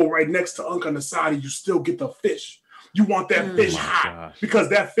 because you go right next to Unc on the side and you still get the fish. You want that fish hot, because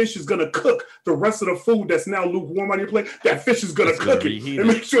that fish is going to cook the rest of the food that's now lukewarm on your plate. That fish is going to cook it and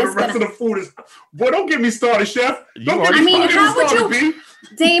make sure the rest of the food is. Boy, don't get me started, chef.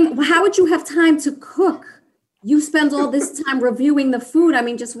 Daym, how would you have time to cook? You spend all this time reviewing the food. I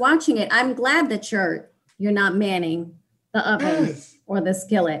mean, just watching it. I'm glad that you're not manning the oven or the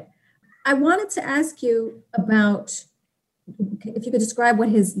skillet. I wanted to ask you about, if you could describe what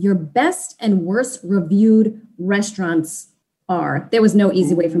your best and worst reviewed restaurants are. There was no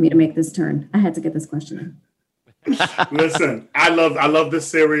easy way for me to make this turn. I had to get this question in. Listen, I love this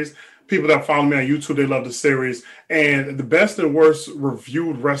series. People that follow me on YouTube, they love the series. And the best and worst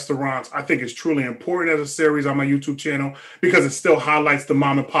reviewed restaurants, I think, is truly important as a series on my YouTube channel, because it still highlights the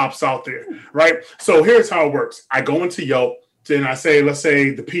mom and pops out there, right? So here's how it works. I go into Yelp. Then I say, let's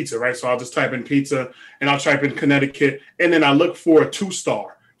say the pizza, right? So I'll just type in pizza and I'll type in Connecticut. And then I look for a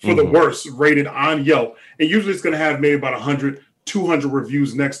 2-star for the worst rated on Yelp. And usually it's going to have maybe about 100, 200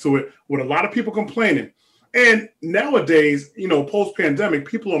 reviews next to it, with a lot of people complaining. And nowadays, you know, post-pandemic,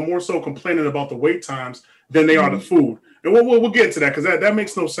 people are more so complaining about the wait times than they are the food. And we'll get into that, because that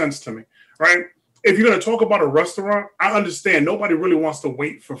makes no sense to me, right? If you're going to talk about a restaurant, I understand nobody really wants to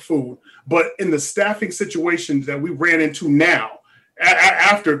wait for food. But in the staffing situations that we ran into now,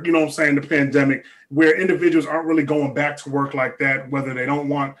 after, you know what I'm saying, the pandemic, where individuals aren't really going back to work like that, whether they don't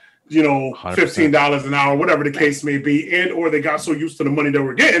want, you know, $15 an hour, whatever the case may be, and or they got so used to the money they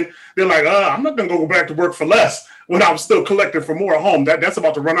were getting, they're like, I'm not going to go back to work for less when I'm still collecting for more at home. That's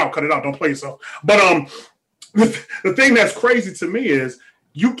about to run out. Cut it out. Don't play yourself. But the thing that's crazy to me is,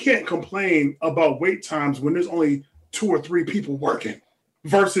 you can't complain about wait times when there's only 2 or 3 people working,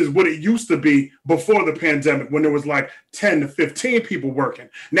 versus what it used to be before the pandemic, when there was like 10 to 15 people working.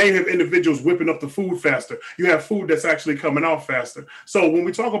 Now you have individuals whipping up the food faster. You have food that's actually coming out faster. So when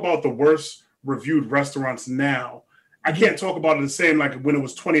we talk about the worst reviewed restaurants now, I can't talk about it the same like when it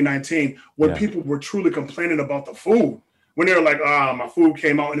was 2019, when people were truly complaining about the food. When they were like, my food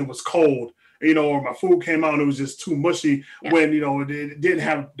came out and it was cold, or my food came out and it was just too mushy when, it didn't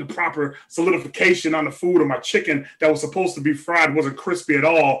have the proper solidification on the food, or my chicken that was supposed to be fried wasn't crispy at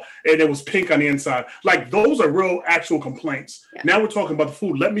all and it was pink on the inside. Like, those are real actual complaints. Yeah. Now we're talking about the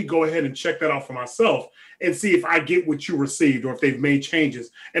food. Let me go ahead and check that out for myself and see if I get what you received or if they've made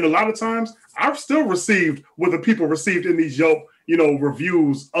changes. And a lot of times I've still received what the people received in these Yelp,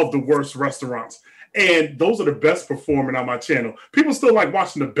 reviews of the worst restaurants. And those are the best performing on my channel. People still like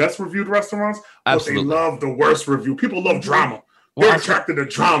watching the best reviewed restaurants, but they love the worst review. People love drama. They're attracted to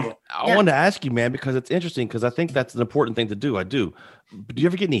drama. I wanted to ask you, man, because it's interesting, because I think that's an important thing to do. I do. But do you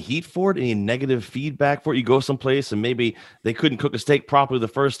ever get any heat for it? Any negative feedback for it? You go someplace and maybe they couldn't cook a steak properly the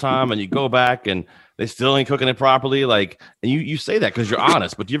first time, and you go back and they still ain't cooking it properly. And you say that because you're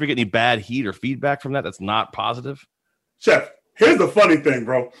honest, but do you ever get any bad heat or feedback from that's not positive? Chef, here's the funny thing,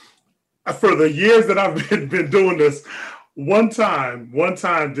 bro. For the years that I've been doing this, one time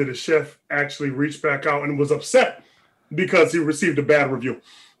did a chef actually reach back out and was upset because he received a bad review.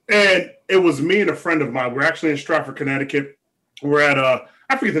 And it was me and a friend of mine. We're actually in Stratford, Connecticut. We're at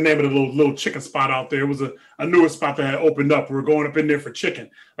I forget the name of the little chicken spot out there. It was a newer spot that had opened up. We were going up in there for chicken.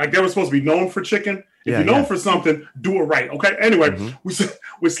 Like, they were supposed to be known for chicken. If you're known for something, do it right. Okay. Anyway,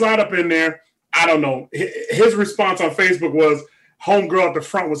 we slide up in there. I don't know. His response on Facebook was, homegirl at the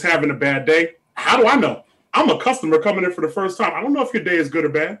front was having a bad day. How do I know? I'm a customer coming in for the first time. I don't know if your day is good or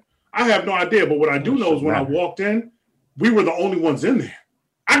bad. I have no idea. But what I do know is when I walked in, we were the only ones in there.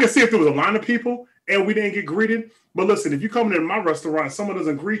 I can see if there was a line of people and we didn't get greeted. But listen, if you come into my restaurant and someone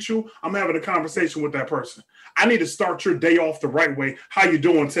doesn't greet you, I'm having a conversation with that person. I need to start your day off the right way. How you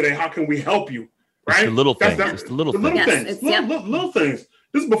doing today? How can we help you? Right? It's the little things. It's the little things. Little things.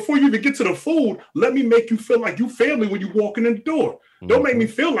 This is before you even get to the food. Let me make you feel like you family when you walking in the door. Don't make me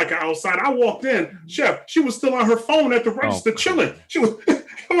feel like an outside. I walked in, chef. She was still on her phone at the register chilling. She was.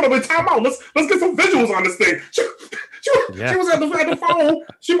 Hold on, time out. Let's get some visuals on this thing. She was at the phone.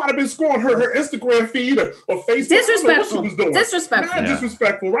 She might have been scrolling her Instagram feed or Facebook. Disrespectful.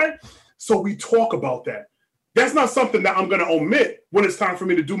 Disrespectful, right? So we talk about that. That's not something that I'm going to omit when it's time for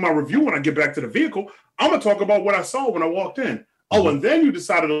me to do my review when I get back to the vehicle. I'm going to talk about what I saw when I walked in. Oh, and then you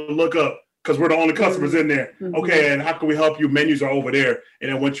decided to look up, because we're the only customers in there. Okay, and how can we help you? Menus are over there. And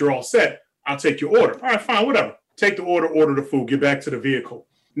then once you're all set, I'll take your order. All right, fine, whatever. Take the order the food, get back to the vehicle.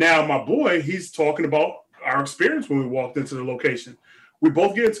 Now, my boy, he's talking about our experience when we walked into the location. We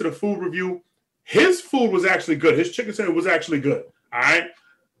both get into the food review. His food was actually good. His chicken tender was actually good. All right.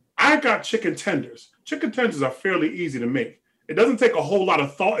 I got chicken tenders. Chicken tenders are fairly easy to make. It doesn't take a whole lot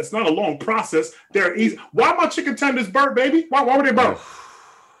of thought. It's not a long process. They're easy. Why my chicken tenders burnt, baby? Why were they burnt?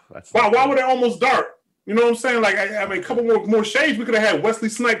 Why were they almost dark? You know what I'm saying? Like, I mean, a couple more shades, we could have had Wesley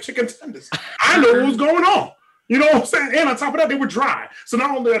Snipes chicken tenders. I know what was going on. You know what I'm saying? And on top of that, they were dry. So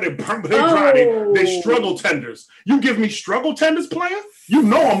not only are they burnt, but they're dry. They struggle tenders. You give me struggle tenders, player? You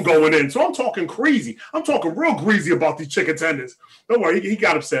know I'm going in. So I'm talking crazy. I'm talking real greasy about these chicken tenders. Don't worry, he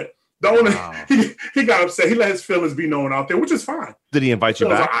got upset. The owner, he got upset. He let his feelings be known out there, which is fine. Did he invite you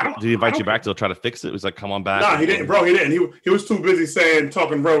back? Did he invite you back to try to fix it? It was like, come on back. Nah, he didn't, bro. He didn't. He was too busy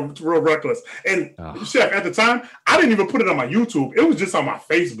talking real reckless. And chef, at the time, I didn't even put it on my YouTube. It was just on my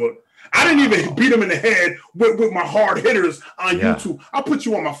Facebook. I didn't even beat him in the head with my hard hitters on YouTube. I put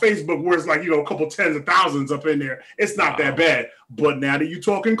you on my Facebook where it's like, a couple tens of thousands up in there. It's not that bad. But now that you're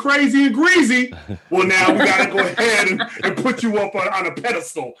talking crazy and greasy, well, now we got to go ahead and put you up on a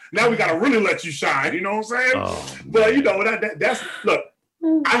pedestal. Now we got to really let you shine. You know what I'm saying? But, that's, look,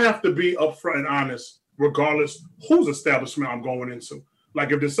 I have to be upfront and honest, regardless whose establishment I'm going into.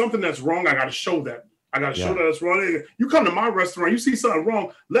 Like, if there's something that's wrong, I got to show that. I got to show that it's wrong. You come to my restaurant, you see something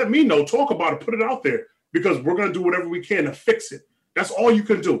wrong, let me know. Talk about it. Put it out there, because we're going to do whatever we can to fix it. That's all you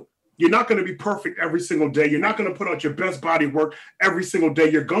can do. You're not going to be perfect every single day. You're not going to put out your best body work every single day.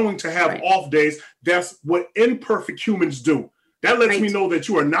 You're going to have off days. That's what imperfect humans do. That lets me know that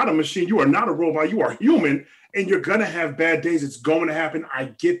you are not a machine. You are not a robot. You are human, and you're going to have bad days. It's going to happen. I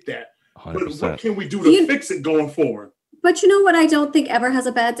get that. 100%. But what can we do to fix it going forward? But you know what I don't think ever has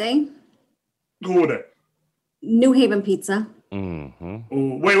a bad day? Who are that? New Haven Pizza. Mm-hmm.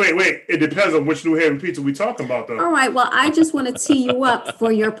 Ooh, wait. It depends on which New Haven pizza we talking about, though. All right. Well, I just want to tee you up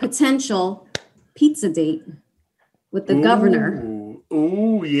for your potential pizza date with the governor.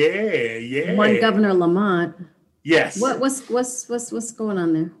 Ooh, yeah. One Governor Lamont. Yes. What's going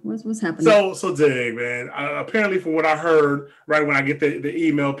on there? What's happening? So Daym, man. Apparently, from what I heard, right when I get the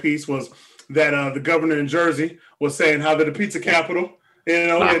email piece, was that the governor in Jersey was saying how they're the pizza capital.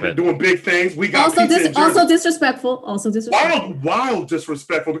 They're doing big things. We got also disrespectful. Wild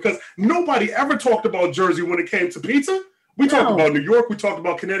disrespectful, because nobody ever talked about Jersey when it came to pizza. We talked about New York, we talked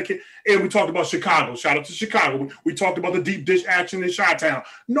about Connecticut, and we talked about Chicago. Shout out to Chicago. We talked about the deep dish action in Chi-Town.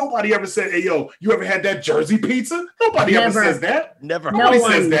 Nobody ever said, hey, yo, you ever had that Jersey pizza? Nobody ever says that. Nobody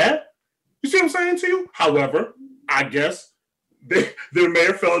says that. You see what I'm saying to you? However, I guess the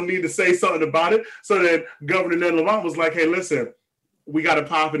mayor felt the need to say something about it. So then Governor Ned Lamont was like, hey, listen, we got it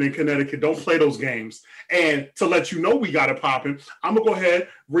popping in Connecticut. Don't play those games. And to let you know we got it popping, I'm going to go ahead,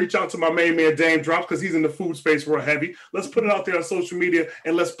 reach out to my main man, Daym Drops, because he's in the food space real heavy. Let's put it out there on social media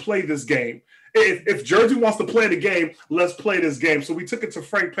and let's play this game. If Jersey wants to play the game, let's play this game. So we took it to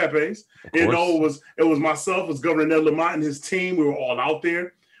Frank Pepe's. It was myself, it was Governor Ned Lamont and his team. We were all out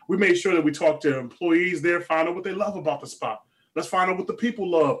there. We made sure that we talked to employees there, find out what they love about the spot. Let's find out what the people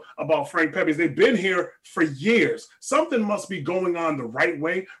love about Frank Pepe's. They've been here for years. Something must be going on the right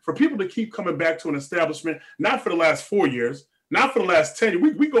way for people to keep coming back to an establishment, not for the last 4 years, not for the last 10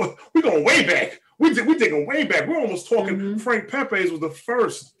 years. We going way back. We digging way back. We're almost talking Frank Pepe's was the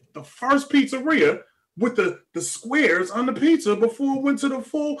first pizzeria with the squares on the pizza before it went to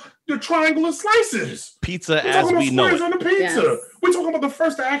the triangular slices. Pizza as we know it. On the pizza. Yes. We're talking about the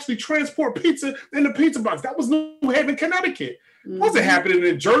first to actually transport pizza in the pizza box. That was New Haven, Connecticut. Wasn't happening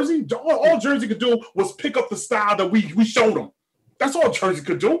in Jersey. All Jersey could do was pick up the style that we showed them. That's all Jersey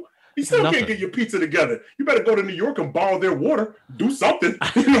could do. You still can't get your pizza together. You better go to New York and borrow their water. Do something.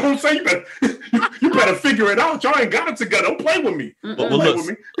 You know what I'm saying? You better figure it out. Y'all ain't got it together. Don't play with me.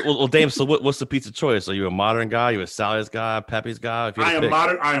 Well, Daym, so what's the pizza choice? Are you a modern guy? Are you a Sally's guy? Pepe's guy? I am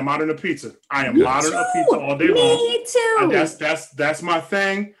modern. I am modern of pizza. I am modern of pizza all day long. Me too. That's my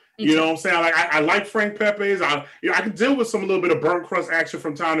thing. You know what I'm saying? I like Frank Pepe's. I can deal with a little bit of burnt crust action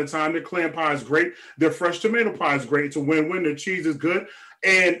from time to time. Their clam pie is great. Their fresh tomato pie is great. It's a win-win. Their cheese is good.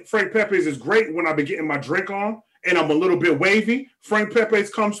 And Frank Pepe's is great when I've been getting my drink on and I'm a little bit wavy. Frank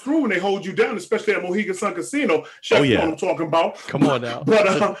Pepe's comes through and they hold you down, especially at Mohegan Sun Casino. Chef, you know what I'm talking about. Come on now.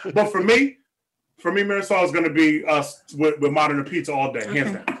 But for me, Marisol is going to be us with modern pizza all day,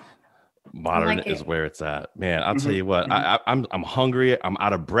 hands down. Modern is where it's at, man. I'll tell you what. I'm hungry. I'm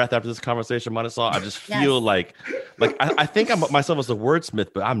out of breath after this conversation, Marisol. I just feel like I think I'm myself as a wordsmith,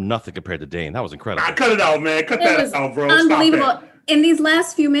 but I'm nothing compared to Daym. That was incredible. I cut it out, man. Cut that out, bro. Unbelievable. In these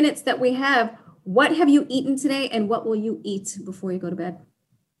last few minutes that we have, what have you eaten today, and what will you eat before you go to bed?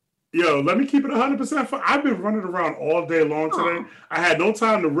 Yo, let me keep it 100% fun. I've been running around all day long today. I had no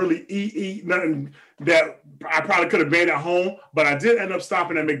time to really eat nothing that I probably could have made at home, but I did end up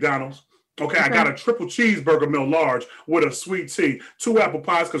stopping at McDonald's. Okay, I got a triple cheeseburger meal large with a sweet tea, 2 apple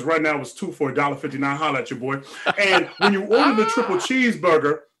pies, because right now it's 2 for $1.59. Holla at your boy. And when you order the triple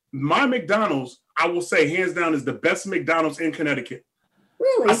cheeseburger, my McDonald's, I will say, hands down, is the best McDonald's in Connecticut.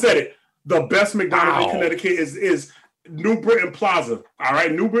 Really? I said it. The best McDonald's in Connecticut is New Britain Plaza. All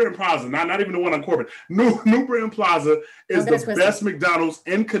right, New Britain Plaza. Not even the one on Corbin. New Britain Plaza is the best McDonald's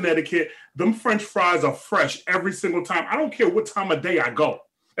in Connecticut. Them French fries are fresh every single time. I don't care what time of day I go.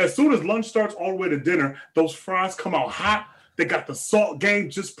 As soon as lunch starts all the way to dinner, those fries come out hot. They got the salt game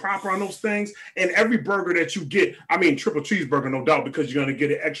just proper on those things. And every burger that you get, I mean, triple cheeseburger, no doubt, because you're going to get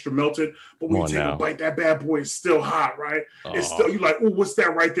it extra melted. But when you take a bite, that bad boy is still hot, right? It's still, you're like, oh, what's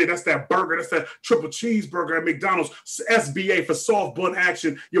that right there? That's that burger. That's that triple cheeseburger at McDonald's. SBA for soft bun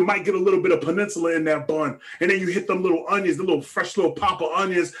action. You might get a little bit of peninsula in that bun. And then you hit them little onions, the little fresh little pop of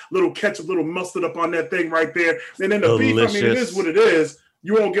onions, little ketchup, little mustard up on that thing right there. And then the beef, I mean, it is what it is.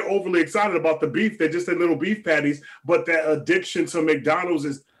 You won't get overly excited about the beef. They're just little beef patties, but that addiction to McDonald's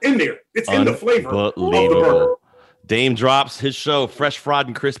is in there. It's in the flavor of the burger. Daym Drops, his show, Fresh, Fried,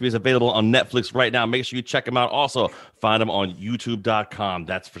 and Crispy, is available on Netflix right now. Make sure you check him out. Also, find him on YouTube.com.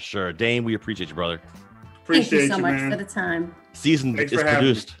 That's for sure. Daym, we appreciate you, brother. Thank you so much for the time. Season is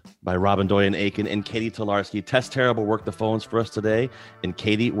produced by Robin Doyen Aiken and Katie Tolarski. Tess Terrible worked the phones for us today, and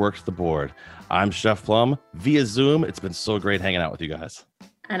Katie works the board. I'm Chef Plum via Zoom. It's been so great hanging out with you guys.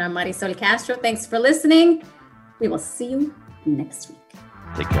 And I'm Marisol Castro. Thanks for listening. We will see you next week.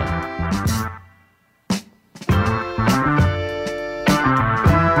 Take care.